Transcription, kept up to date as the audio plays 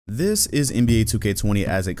This is NBA 2K20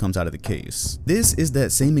 as it comes out of the case. This is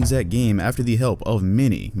that same exact game after the help of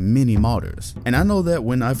many modders. And I know that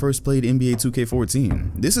when I first played NBA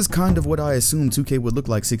 2K14, this is kind of what I assumed 2K would look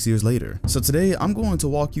like 6 years later. So today I'm going to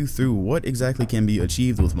walk you through what exactly can be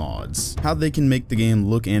achieved with mods, how they can make the game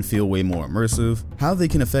look and feel way more immersive, how they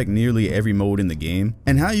can affect nearly every mode in the game,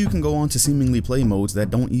 and how you can go on to seemingly play modes that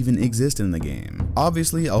don't even exist in the game.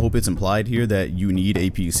 Obviously, I hope it's implied here that you need a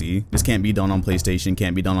PC. This can't be done on PlayStation,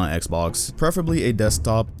 can't be done on Xbox, preferably a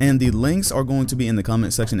desktop, and the links are going to be in the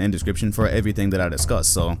comment section and description for everything that I discuss.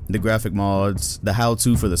 So the graphic mods, the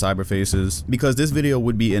how-to for the cyberfaces, because this video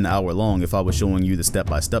would be an hour long if I was showing you the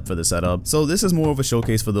step-by-step for the setup. So this is more of a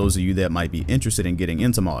showcase for those of you that might be interested in getting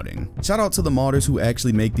into modding. Shout out to the modders who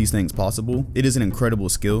actually make these things possible. It is an incredible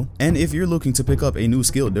skill, and if you're looking to pick up a new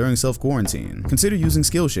skill during self-quarantine, consider using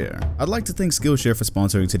Skillshare. I'd like to thank Skillshare for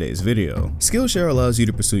sponsoring today's video. Skillshare allows you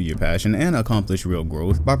to pursue your passion and accomplish real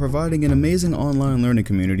growth by providing an amazing online learning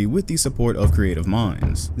community with the support of creative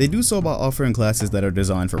minds. They do so by offering classes that are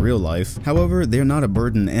designed for real life. However, they're not a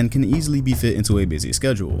burden and can easily be fit into a busy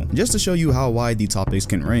schedule. Just to show you how wide the topics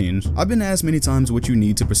can range, I've been asked many times what you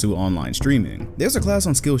need to pursue online streaming. There's a class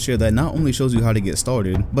on Skillshare that not only shows you how to get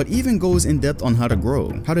started, but even goes in depth on how to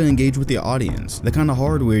grow, how to engage with your audience, the kind of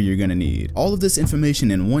hardware you're gonna need. All of this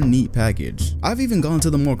information in one neat package. I've even gone to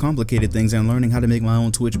the more complicated things and learning how to make my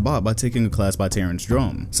own Twitch bot by taking a class by Terrence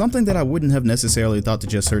Drum. Something that I wouldn't have necessarily thought to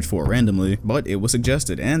just search for randomly, but it was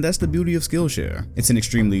suggested, and that's the beauty of Skillshare. It's an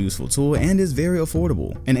extremely useful tool and is very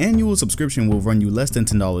affordable. An annual subscription will run you less than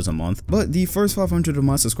 $10 a month, but the first 500 of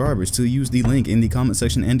my subscribers to use the link in the comment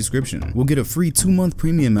section and description will get a free 2-month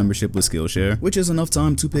premium membership with Skillshare, which is enough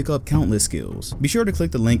time to pick up countless skills. Be sure to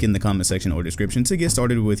click the link in the comment section or description to get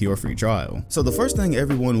started with your free trial. So the first thing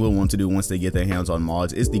everyone will want to do once they get their hands on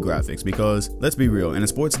mods is the graphics, because let's be real, in a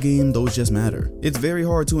sports game those just matter. It's very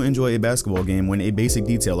hard to enjoy a basketball game when a basic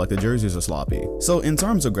detail like the jerseys are sloppy. So in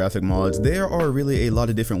terms of graphic mods, there are really a lot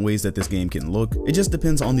of different ways that this game can look. It just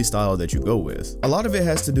depends on the style that you go with. A lot of it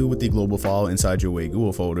has to do with the global file inside your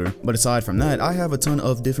WAGUA folder, but aside from that, I have a ton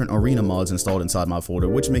of different arena mods installed inside my folder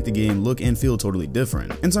which make the game look and feel totally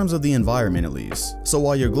different, in terms of the environment at least. So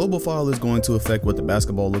while your global file is going to affect what the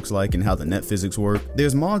basketball looks like and how the net physics work,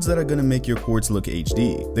 there's mods that are going to make your courts look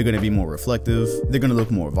HD. They're going to be more reflective, they're going to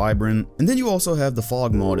look more vibrant, and then you also have the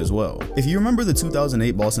fog mod as well. If you remember the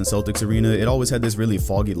 2008 Boston Celtics arena, it always had this really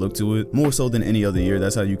foggy look to it, more so than any other year.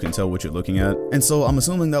 That's how you can tell what you're looking at. And so I'm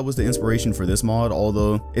assuming that was the inspiration for this mod,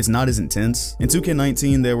 although it's not as intense. In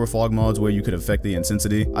 2K19 there were fog mods where you could affect the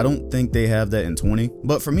intensity. I don't think they have that in 20,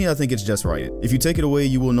 but for me I think it's just right. If you take it away,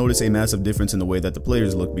 you will notice a massive difference in the way that the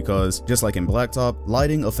players look, because just like in Blacktop,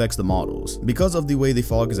 lighting affects the models. Because of the way the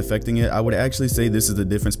fog is affecting it, I would actually say this is the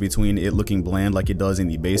difference between it looking bland like it does in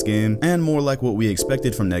the base game and more like what we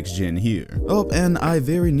expected from next gen here. Oh, and I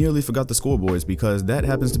very nearly forgot the scoreboards, because that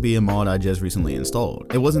happens to be a mod I just recently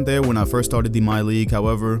installed. It wasn't there when I first started the My League,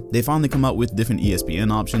 however, they finally come out with different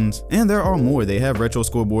ESPN options, and there are more. They have retro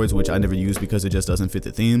scoreboards, which I never use because it just doesn't fit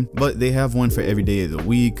the theme, but they have one for every day of the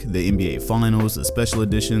week, the NBA Finals, the special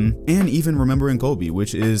edition, and even Remembering Kobe,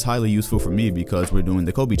 which is highly useful for me because we're doing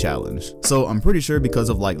the Kobe challenge. So I'm pretty sure because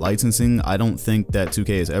of like licensing, I don't think that 2K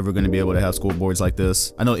is ever going to be able to have scoreboards like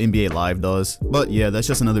this. I know NBA Live does, but yeah, that's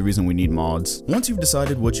just another reason we need mods. Once you've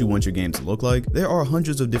decided what you want your game to look like, there are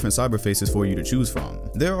hundreds of different cyberfaces for you to choose from.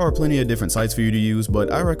 There are plenty of different sites for you to use,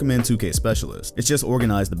 but I recommend 2K Specialist. It's just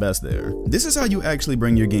organized the best there. This is how you actually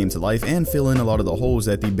bring your game to life and fill in a lot of the holes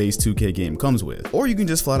that the base 2K game comes with. Or you can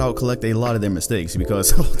just flat out collect a lot of their mistakes,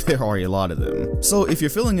 because there are a lot of them. So if you're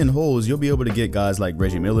filling in holes, you'll be able to get guys like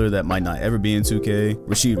Reggie Miller that might not ever be in 2K,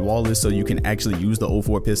 Rasheed Wallace so you can actually use the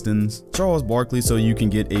 04 Pistons, Charles Barkley so you can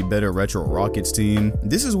get a better retro Rockets team.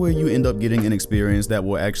 This is where you end up getting an experience that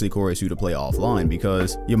will actually chorus you to play offline,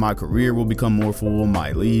 because your My Career will become more full,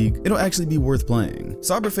 My League, it'll actually be worth playing.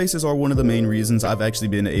 Cyberfaces are one of the main reasons I've actually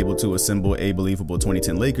been able to assemble a believable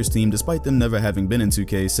 2010 Lakers team despite them never having been in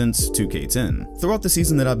 2K since 2K10. Throughout the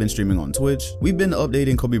season that I've been streaming on Twitch, we've been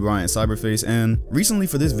updating Kobe Bryant's cyberface, and recently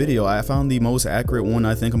for this video I found the most accurate one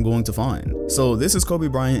I think I'm going to find. So this is Kobe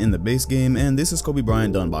Bryant in the base game, and this is Kobe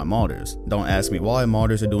Bryant done by modders. Don't ask me why.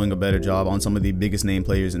 Modders are doing a better job on some of the biggest name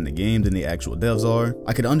players in the game than the actual devs are.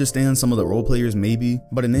 I could understand some of the role players maybe,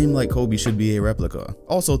 but a name like Kobe should be a replica.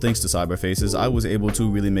 Also, thanks to cyberfaces, I was able to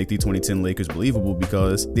really make the 2010 Lakers believable,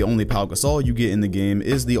 because the only Pau Gasol you get in the game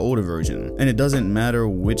is the older version, and it doesn't matter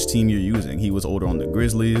which team you're using. He was older on the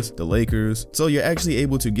Grizzlies, the Lakers, so you're actually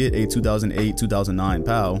able to get a 2008-2009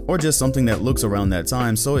 Pau, or just something that looks around that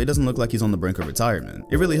time so it doesn't look like he's on the brink of retirement.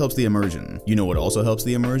 It really helps the immersion. You know what also helps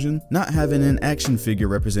the immersion? Not having an action figure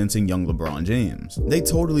representing young LeBron James. names. They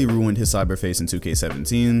totally ruined his cyberface in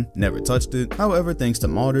 2K17, never touched it. However, thanks to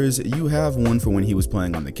modders, you have one for when he was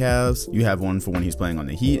playing on the Cavs, you have one for when he's playing on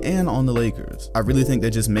the Heat and on the Lakers. I really think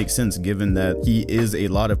that just makes sense given that he is a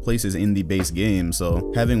lot of places in the base game,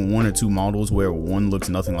 so having one or two models where one looks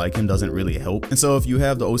nothing like him doesn't really help. And so if you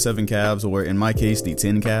have the 07 Cavs, or in my case the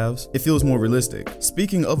 10 Cavs, it feels more realistic.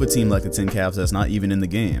 Speaking of a team like the 10 Cavs that's not even in the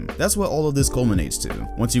game, that's what all of this culminates to.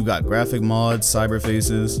 Once you've got graphic mods,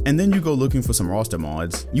 cyberfaces, and then you go looking for some roster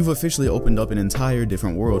mods, you've officially opened up an entire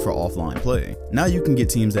different world for offline play. Now you can get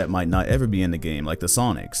teams that might not ever be in the game, like the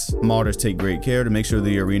Sonics. Modders take great care to make sure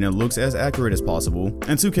the arena looks as accurate as possible,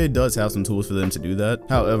 and 2K does have some tools for them to do that.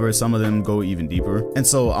 However, some of them go even deeper. And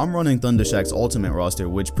so I'm running Thundershack's Ultimate roster,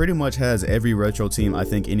 which pretty much has every retro team I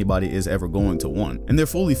think anybody is ever going to want, and they're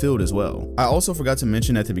fully filled as well. I also forgot to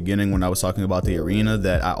mention at the beginning when I was talking about the arena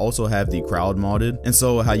that I also have the crowd modded, and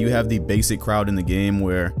so how you have the basic crowd in the game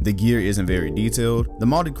where the gear isn't very detailed, the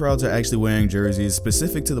modded crowds are actually wearing jerseys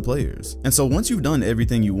specific to the players. And so once you've done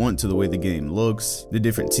everything you want to the way the game looks, the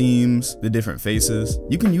different teams, the different faces,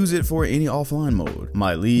 you can use it for any offline mode.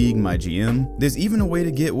 My league, my GM, there's even a way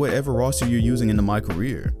to get whatever roster you're using into my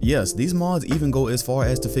career. Yes, these mods even go as far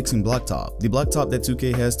as to fixing blacktop, the blacktop that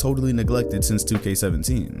 2K has totally neglected since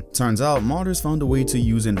 2K17. Turns out modders found a way to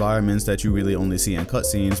use environments that you really only see in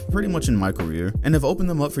cutscenes pretty much in my career, and have opened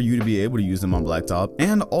them up for you to be able to use them on blacktop,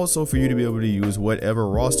 and also for you to be able to use whatever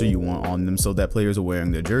roster you want on them so that players are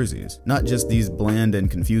wearing their jerseys, not just these bland and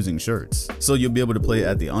confusing shirts. So you'll be able to play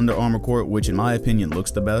at the Under Armour court, which in my opinion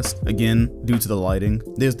looks the best, again due to the lighting.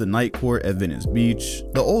 There's the night court at Venice Beach,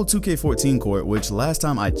 the old 2K14 court, which last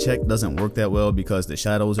time I checked doesn't work that well because the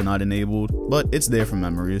shadows are not enabled, but it's there for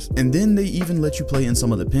memories. And then they even let you play in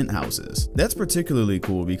some of the penthouses. That's particularly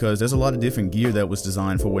cool because there's a lot of different gear that was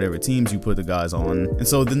designed for whatever teams you put the guys on, and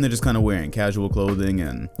so then they're just kind of wearing casual clothing.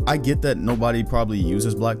 And I get that nobody probably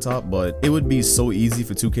uses blacktop, but it would be so easy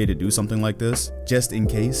for 2K to do something like this, just in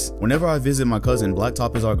case. Whenever I visit my cousin,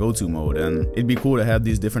 blacktop is our go-to mode, and it'd be cool to have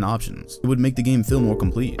these different options. It would make the game feel more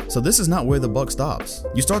complete. So this is not where the buck stops.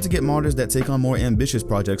 You start to get modders that take on more ambitious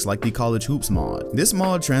projects like the College Hoops mod. This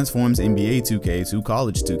mod transforms NBA 2K to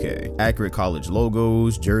College 2K. Accurate college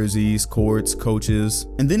logos, jerseys, courts, coaches,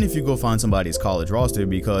 and then if you go find somebody's college roster,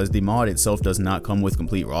 because the mod itself does not come with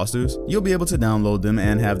complete rosters, you'll be able to download them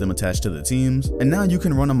and have them attached to the teams, and now you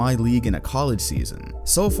can run a My League in a college season.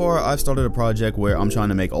 So far, I've started a project where I'm trying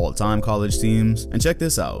to make all-time college teams, and check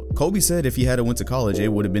this out. Kobe said if he had went to college, it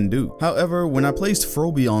would have been Duke. However, when I placed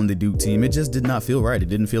Froby on the Duke team, it just did not feel right. It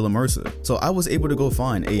didn't feel immersive. So I was able to go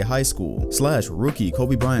find a high school / rookie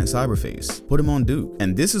Kobe Bryant cyberface, put him on Duke,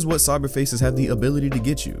 and this is what cyberfaces have the ability to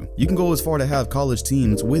get you. You can go as far to have college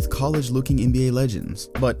teams with college-looking NBA legends.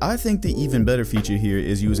 But I think the even better feature here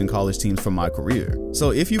is using college teams for my career.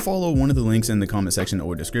 So if you follow one of the links in the comment section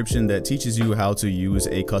or description that teaches you how to use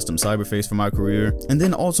a custom cyberface for my career, and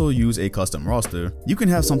then also use a custom roster, you can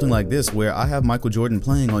have something like this where I have Michael Jordan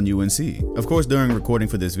playing on UNC. Of course, during recording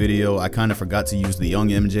for this video, I kind of forgot to use the young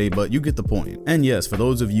MJ, but you get the point. And yes, for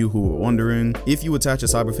those of you who were wondering, if you attach a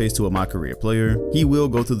cyberface to a My Career player, he will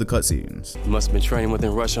go through the cutscenes. You must have been training with the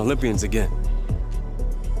Russian Olympians again.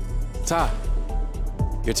 Ty,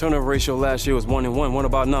 your turnover ratio last year was 1-1. What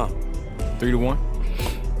about now? 3-1.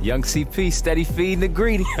 Young CP, steady feeding the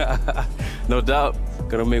greedy. No doubt.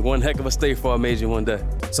 Gonna make one heck of a stay for a major one day.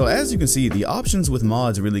 So as you can see, the options with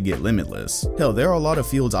mods really get limitless. Hell, there are a lot of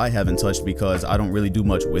fields I haven't touched because I don't really do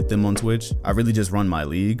much with them on Twitch. I really just run my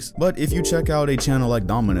leagues. But if you check out a channel like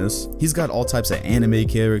Dominus, he's got all types of anime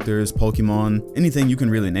characters, Pokemon, anything you can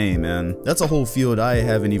really name, and that's a whole field I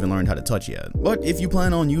haven't even learned how to touch yet. But if you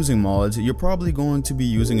plan on using mods, you're probably going to be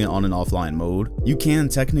using it on an offline mode. You can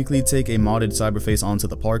technically take a modded cyberface onto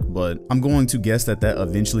the park, but I'm going to guess that that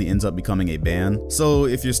eventually ends up becoming a ban. So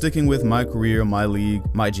if you're sticking with My Career, My League,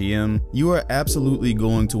 My GM, you are absolutely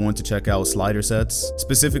going to want to check out slider sets,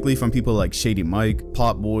 specifically from people like Shady Mike,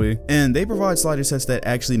 Potboy, and they provide slider sets that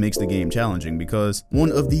actually makes the game challenging, because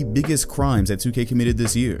one of the biggest crimes that 2K committed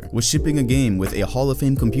this year was shipping a game with a Hall of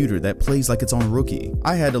Fame computer that plays like it's on Rookie.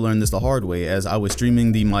 I had to learn this the hard way as I was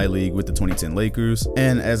streaming the My League with the 2010 Lakers,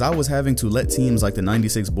 and as I was having to let teams like the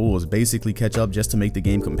 96 Bulls basically catch up just to make the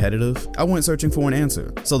game competitive, I went searching for an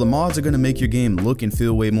answer. So the mods are going to make your game look and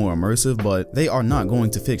feel way more immersive, but they are not going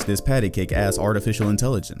to fix this patty cake ass artificial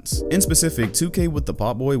intelligence. In specific, 2K with the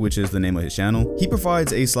Pop Boy, which is the name of his channel, he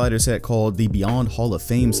provides a slider set called the Beyond Hall of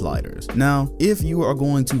Fame sliders. Now, if you are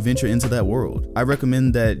going to venture into that world, I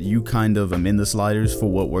recommend that you kind of amend the sliders for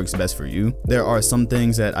what works best for you. There are some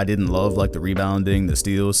things that I didn't love, like the rebounding, the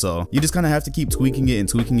steals, so you just kind of have to keep tweaking it and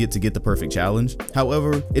tweaking it to get the perfect challenge.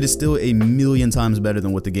 However, it is still a million times better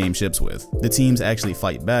than what the game ships with. The teams actually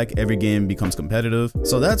fight back, every game becomes competitive,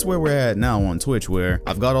 so that's where we're at now on Twitch, where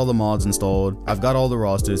I've got all the mods installed, I've got all the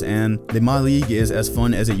rosters, and the My League is as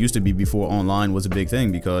fun as it used to be before online was a big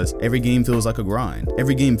thing, because every game feels like a grind.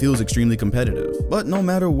 Every game feels extremely competitive. But no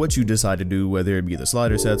matter what you decide to do, whether it be the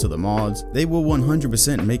slider sets or the mods, they will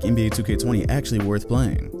 100% make NBA 2K20 actually worth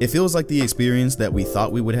playing. It feels like the experience that we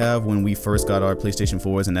thought we would have when we first got our PlayStation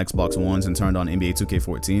 4s and Xbox Ones and turned on NBA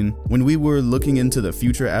 2K14. When we were looking into the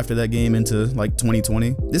future after that game into like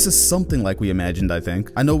 2020, this is something like we imagined, I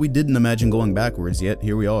think. I know we didn't imagine going backwards, yet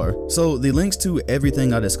here we are. So the links to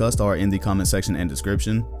everything I discussed are in the comment section and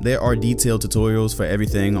description. There are detailed tutorials for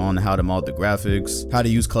everything on how to mod the graphics, how to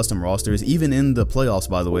use custom rosters, even in the playoffs,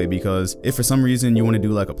 by the way, because if for some reason you want to do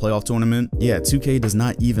like a playoff tournament, yeah, 2K does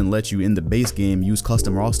not even let you in the base game use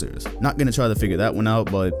custom rosters. Not gonna try to figure that one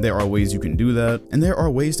out, but there are ways you can do that, and there are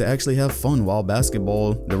ways to actually have fun while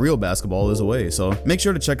basketball, the real basketball, is away. So make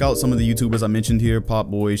sure to check out some of the YouTubers I mentioned here, Pop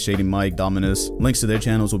Boy, Shady Mike, Dominus. Links to their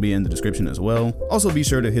channels will be in the description as well. Also be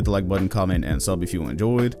sure to hit the like button, comment, and sub if you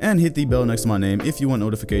enjoyed, and hit the bell next to my name if you want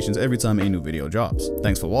notifications every time a new video drops.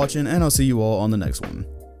 Thanks for watching, and I'll see you all on the next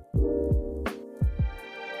one.